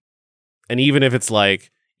 And even if it's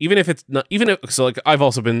like, so like, I've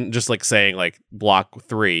also been just like saying like block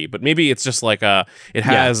 3, but maybe it's just like it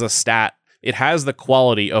has a stat, it has the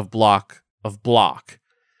quality of block,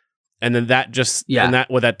 and then that just, and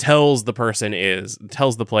that, what that tells the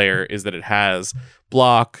player is that it has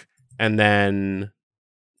block, and then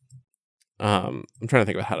I'm trying to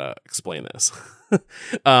think about how to explain this.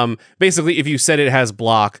 Basically, if you said it has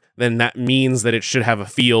block, then that means that it should have a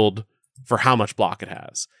field for how much block it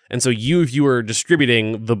has. And so if you were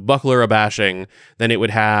distributing the buckler of bashing, then it would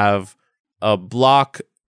have a block.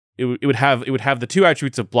 It would have the two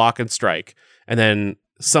attributes of block and strike, and then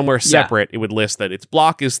somewhere separate it would list that its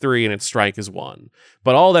block is 3 and its strike is 1.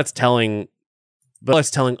 But all that's telling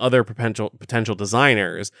other potential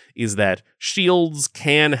designers is that shields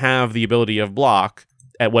can have the ability of block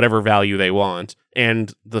at whatever value they want,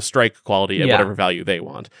 and the strike quality at whatever value they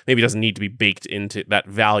want. Maybe it doesn't need to be baked into that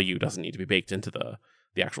value, doesn't need to be baked into the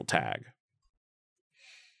actual tag.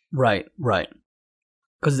 Right.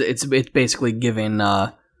 Because it's basically giving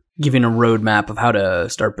a roadmap of how to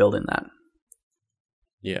start building that.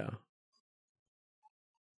 Yeah.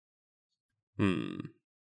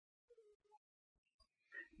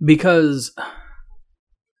 Because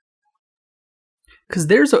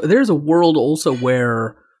there's a world also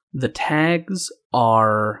where the tags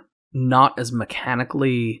are not as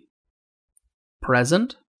mechanically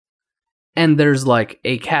present, and there's like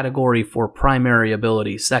a category for primary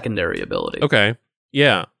ability, secondary ability. Okay.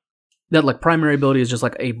 Yeah. That like primary ability is just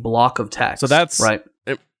like a block of text. So that's right.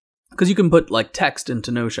 Because you can put like text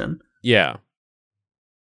into Notion. Yeah.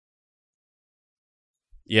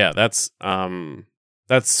 Yeah, that's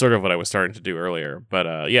sort of what I was starting to do earlier, but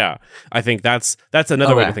I think that's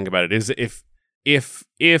another way to think about it. Is if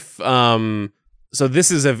so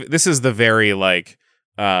this is the very like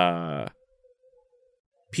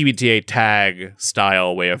PBTA tag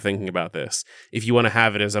style way of thinking about this. If you want to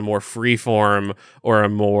have it as a more freeform or a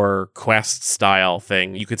more quest style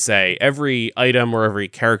thing, you could say every item or every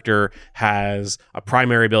character has a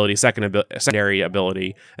primary ability, secondary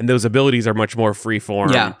ability, and those abilities are much more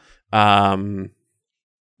freeform.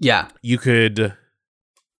 Yeah. You could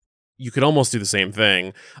almost do the same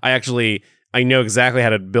thing. I know exactly how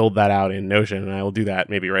to build that out in Notion, and I will do that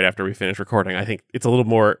maybe right after we finish recording. I think it's a little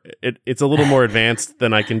more advanced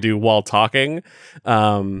than I can do while talking.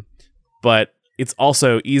 But it's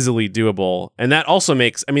also easily doable, and that also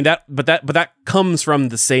makes. I mean but that comes from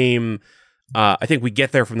the same. I think we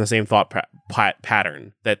get there from the same thought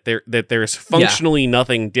pattern that there's functionally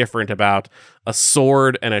nothing different about a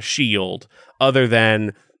sword and a shield other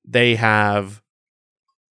than they have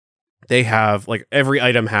like every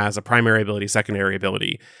item has a primary ability, secondary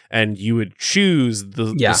ability, and you would choose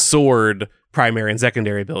the sword primary and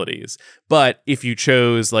secondary abilities. But if you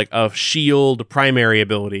chose like a shield primary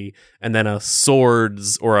ability and then a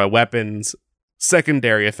swords or a weapons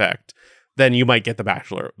secondary effect, then you might get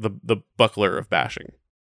the buckler of bashing.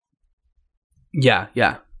 Yeah.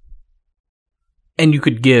 And you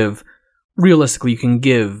could give, realistically, you can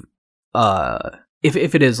give, if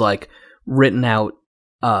it is like written out,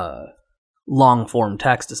 long form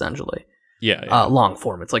text, essentially. Yeah. Long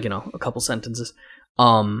form. It's like, a couple sentences.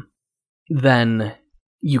 Then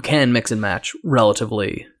you can mix and match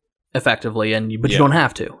relatively effectively, but you don't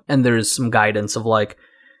have to. And there's some guidance of like,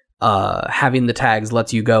 having the tags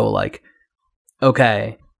lets you go like,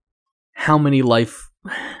 okay, how many life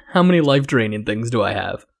draining things do I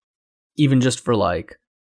have? Even just for like,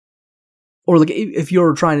 or like if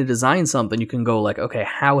you're trying to design something, you can go like, okay,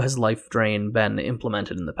 how has life drain been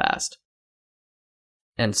implemented in the past?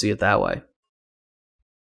 And see it that way.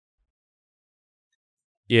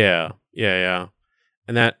 Yeah.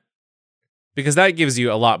 And that, because that gives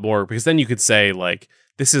you a lot more, because then you could say like,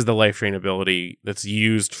 this is the life drain ability that's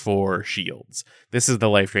used for shields. This is the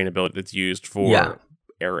life drain ability that's used for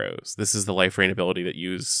arrows. This is the life drain ability that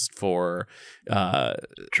used for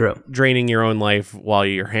draining your own life while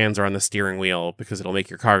your hands are on the steering wheel because it'll make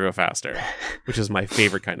your car go faster, which is my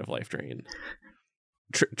favorite kind of life drain.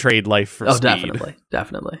 Trade life for speed.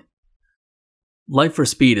 Definitely. Life for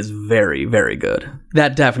speed is very, very good.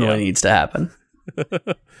 That definitely needs to happen.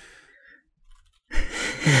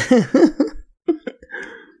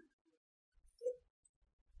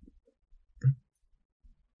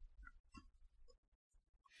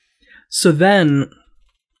 So now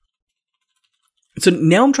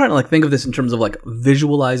I'm trying to like think of this in terms of like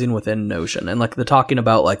visualizing within Notion and like the talking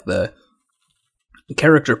about like the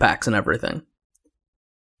character packs and everything.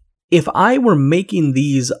 If I were making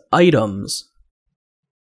these items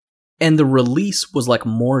and the release was like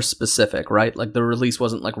more specific, right? Like the release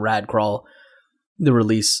wasn't like Radcrawl. The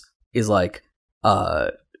release is like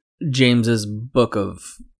James's book of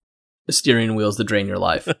steering wheels that drain your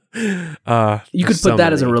life. You could put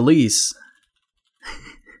that as a release.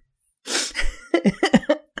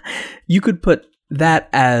 You could put that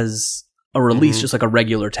as a release, just like a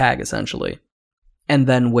regular tag, essentially. And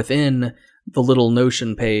then within the little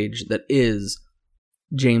Notion page that is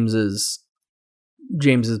James's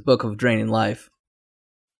book of draining life,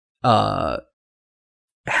 have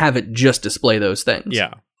it just display those things.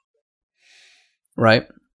 Yeah. Right?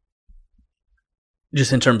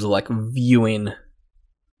 Just in terms of like viewing.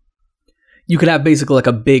 You could have basically like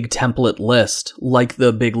a big template list, like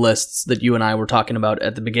the big lists that you and I were talking about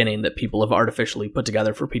at the beginning that people have artificially put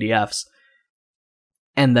together for PDFs.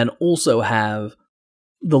 And then also have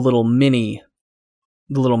the little mini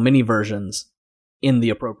versions in the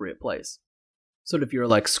appropriate place. So if you're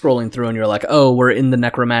like scrolling through and you're like, oh, we're in the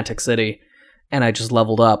necromantic city and I just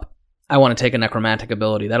leveled up, I want to take a necromantic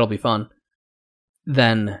ability, that'll be fun.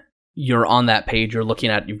 Then you're on that page, you're looking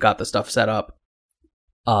at, you've got the stuff set up.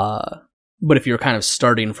 But if you're kind of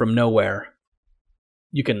starting from nowhere,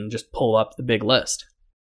 you can just pull up the big list.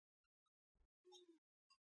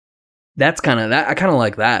 That's kind of that. I kind of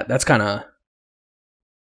like that. That's got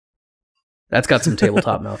some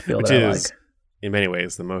tabletop mouthfeel. Which that is, I like. In many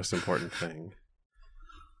ways, the most important thing.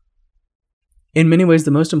 In many ways,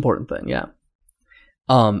 the most important thing, yeah.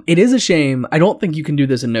 It is a shame. I don't think you can do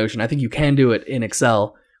this in Notion. I think you can do it in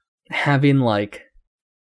Excel. Having like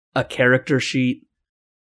a character sheet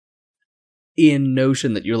in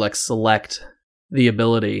Notion that you like select the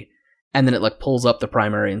ability, and then it like pulls up the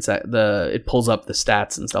primary and it pulls up the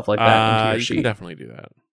stats and stuff like that into your sheet. You can definitely do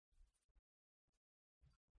that.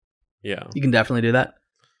 Yeah, you can definitely do that.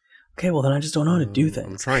 Okay, well then I just don't know how to do things.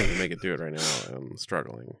 I'm trying to make it do it right now. I'm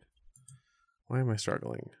struggling. Why am I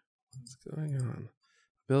struggling? What's going on?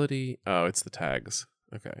 Ability. Oh, it's the tags.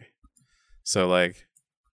 Okay. So like,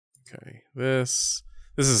 okay, this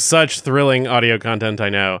is such thrilling audio content, I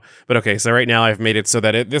know. But okay, so right now I've made it so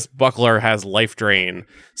that this buckler has life drain.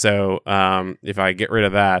 So if I get rid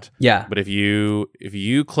of that, yeah. But if you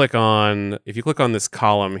click on this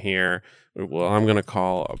column here, well, I'm gonna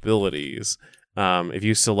call abilities. If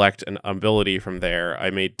you select an ability from there, I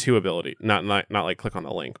made two ability, not like click on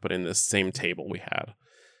the link, but in this same table we had.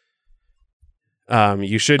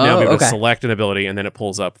 You should now be able to select an ability, and then it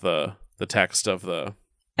pulls up the text of the.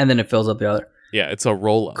 And then it fills up the other. Yeah, it's a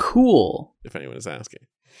roll-up, Cool. if anyone is asking.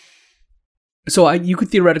 So you could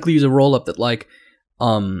theoretically use a roll up that like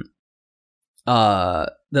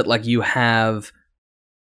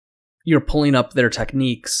you're pulling up their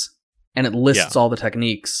techniques and it lists all the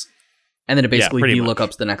techniques, and then it basically pretty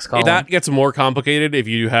VLOOKUPs the next column. That gets more complicated if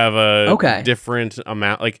you have a different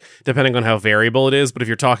amount, like depending on how variable it is. But if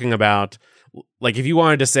you're talking about, like, if you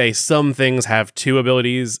wanted to say some things have 2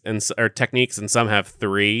 abilities or techniques and some have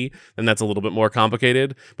 3, then that's a little bit more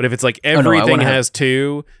complicated. But if it's like everything has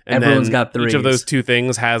 2, and everyone's then got 3s. Each of those 2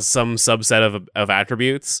 things has some subset of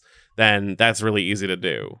attributes, then that's really easy to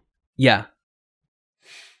do. Yeah.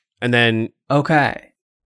 And then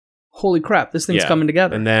holy crap, this thing's coming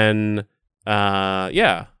together. And then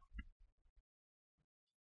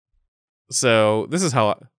so this is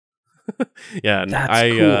how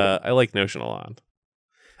That's cool. I like Notion a lot.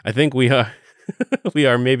 I think we are we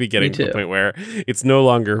are maybe getting to the point where it's no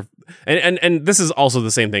longer, and this is also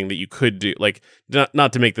the same thing that you could do, like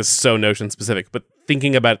not to make this so Notion specific, but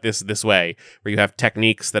thinking about this way, where you have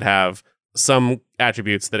techniques that have some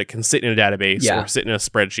attributes that it can sit in a database or sit in a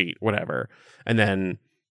spreadsheet, whatever, and then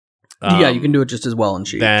you can do it just as well in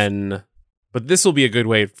Sheets. But this will be a good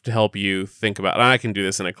way to help you think about, and I can do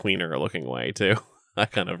this in a cleaner looking way too. I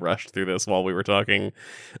kind of rushed through this while we were talking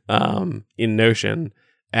in Notion,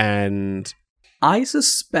 and I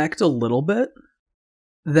suspect a little bit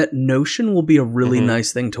that Notion will be a really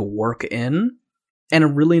nice thing to work in, and a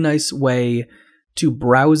really nice way to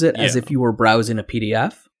browse it as if you were browsing a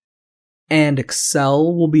PDF. And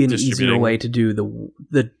Excel will be an easier way to do to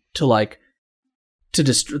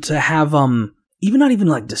have even not even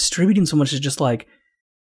like distributing so much as just like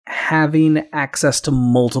having access to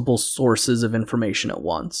multiple sources of information at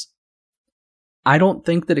once. I don't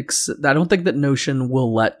think that Notion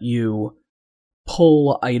will let you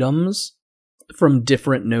pull items from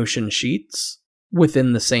different Notion sheets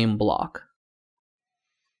within the same block.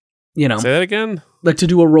 You know, say that again. Like to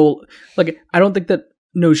do a roll. Like I don't think that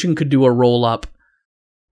Notion could do a roll up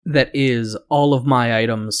that is all of my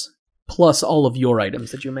items plus all of your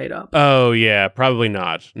items that you made up. Oh yeah, probably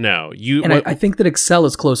not. No, I think that Excel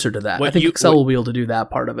is closer to that. I think Excel will be able to do that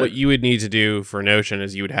part of it. What you would need to do for Notion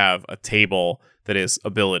is you would have a table that is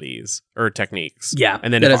abilities or techniques. Yeah,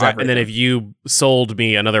 and then if you sold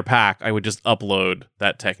me another pack, I would just upload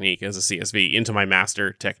that technique as a CSV into my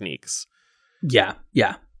master techniques. Yeah.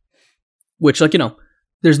 Which, like, you know,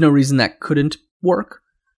 there's no reason that couldn't work,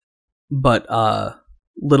 but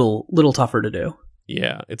little tougher to do.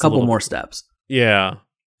 Yeah, it's a couple more steps. Yeah,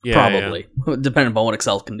 probably depending on what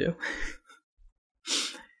Excel can do.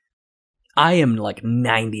 I am like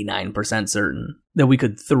 99% certain that we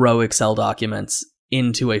could throw Excel documents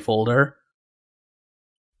into a folder,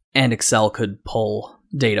 and Excel could pull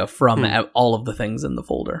data from all of the things in the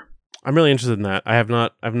folder. I'm really interested in that. I've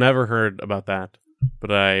never heard about that,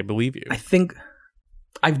 but I believe you. I think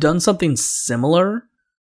I've done something similar,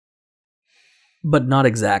 but not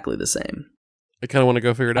exactly the same. I kind of want to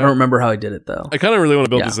go figure it out. I don't remember how I did it, though. I kind of really want to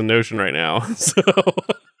build this in Notion right now. So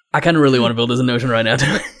I kind of really want to build this in Notion right now,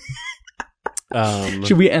 too.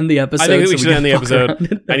 Should we end the episode? I think we should end the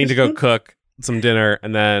episode. I need to go cook some dinner,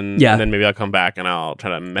 and then maybe I'll come back and I'll try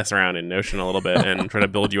to mess around in Notion a little bit and try to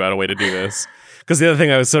build you out a way to do this. Because the other thing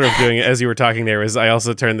I was sort of doing as you were talking there was I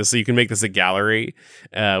also turned this so you can make this a gallery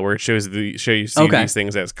where it shows you these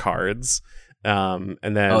things as cards, and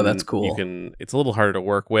then that's cool. You can. It's a little harder to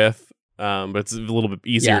work with, but it's a little bit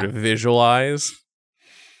easier to visualize.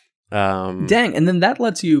 Dang, and then that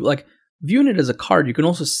lets you like. Viewing it as a card, you can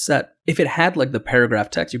also set, if it had like the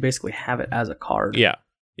paragraph text, you basically have it as a card. Yeah.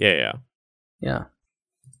 Yep,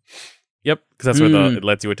 because that's where it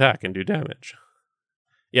lets you attack and do damage.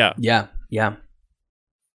 Yeah.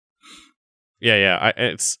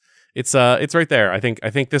 It's right there. I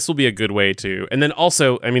think this will be a good way to, and then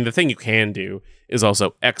also, I mean, the thing you can do is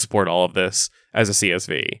also export all of this as a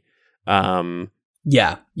CSV.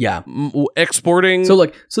 Exporting. So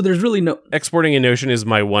there's really no exporting in Notion is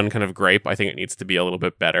my one kind of gripe. I think it needs to be a little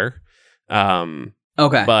bit better.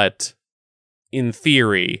 But in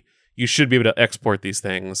theory, you should be able to export these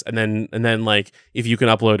things, and then like if you can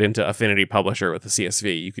upload into Affinity Publisher with a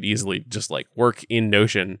CSV, you could easily just like work in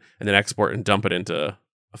Notion and then export and dump it into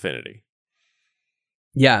Affinity.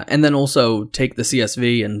 Yeah, and then also take the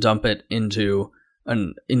CSV and dump it into a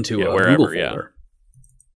wherever, Google folder.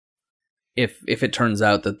 If it turns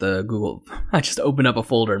out that the Google, I just opened up a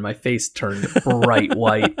folder and my face turned bright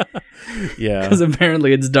white. Yeah, because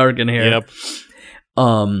apparently it's dark in here. Yep.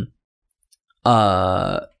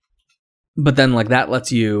 But then like that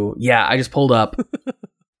lets you. Yeah, I just pulled up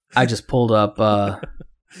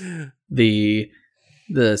the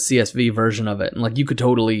the CSV version of it, and like you could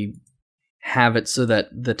totally have it so that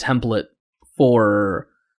the template for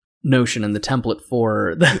Notion and the template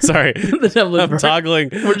for sorry, the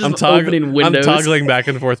template I'm toggling. opening Windows. I'm toggling back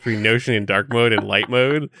and forth between Notion in dark mode and light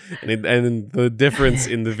mode, and the difference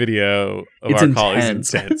in the video of It's our call is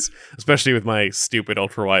intense. intense, especially with my stupid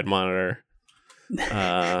ultra wide monitor.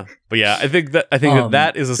 But yeah, I think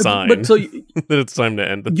that is a sign But so that it's time to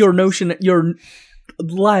end. your Notion, your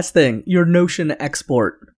last thing, your Notion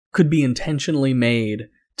export could be intentionally made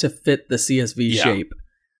to fit the CSV Yeah. shape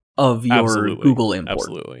of your Absolutely. Google import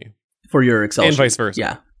Absolutely, for your Excel and sheet. vice versa.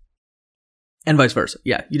 Yeah. And vice versa.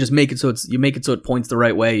 Yeah. You just make it so it points the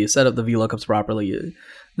right way. You set up the VLOOKUPs properly.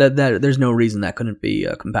 That there's no reason that couldn't be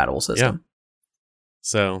a compatible system.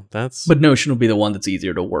 So that's But Notion will be the one that's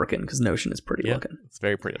easier to work in because Notion is pretty looking. It's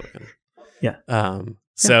very pretty looking. Yeah.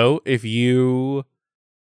 So if you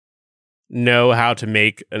know how to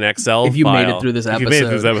make an Excel If you made file, it through this if you made it through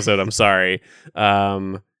this episode. episode, I'm sorry.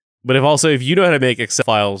 But if you know how to make Excel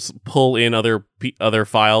files, pull in other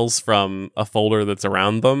files from a folder that's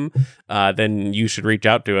around them, then you should reach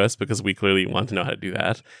out to us because we clearly want to know how to do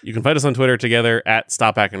that. You can find us on Twitter together at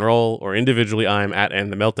Stop Hack and Roll, or individually I'm at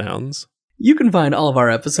And the Meltdowns. You can find all of our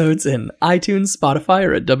episodes in iTunes, Spotify,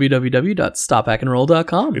 or at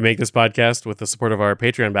www.stophackandroll.com. We make this podcast with the support of our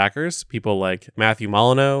Patreon backers, people like Matthew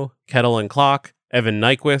Molyneux, Kettle and Clock, Evan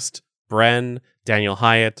Nyquist, Bren, Daniel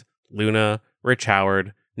Hyatt, Luna, Rich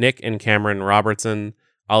Howard, Nick and Cameron Robertson,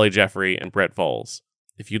 Ollie Jeffrey, and Brett Foles.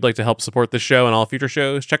 If you'd like to help support this show and all future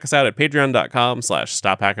shows, check us out at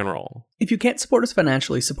patreon.com/stophackandroll. If you can't support us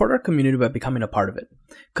financially, support our community by becoming a part of it.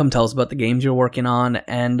 Come tell us about the games you're working on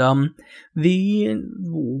and the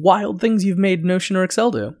wild things you've made Notion or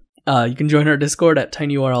Excel do. You can join our Discord at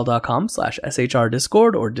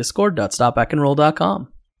tinyurl.com/shrdiscord or discord.stophackandroll.com.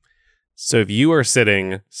 So if you are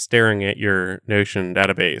sitting staring at your Notion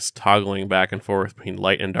database, toggling back and forth between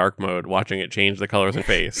light and dark mode, watching it change the colors and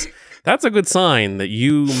face, that's a good sign that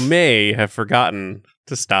you may have forgotten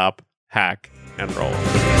to stop, hack, and roll.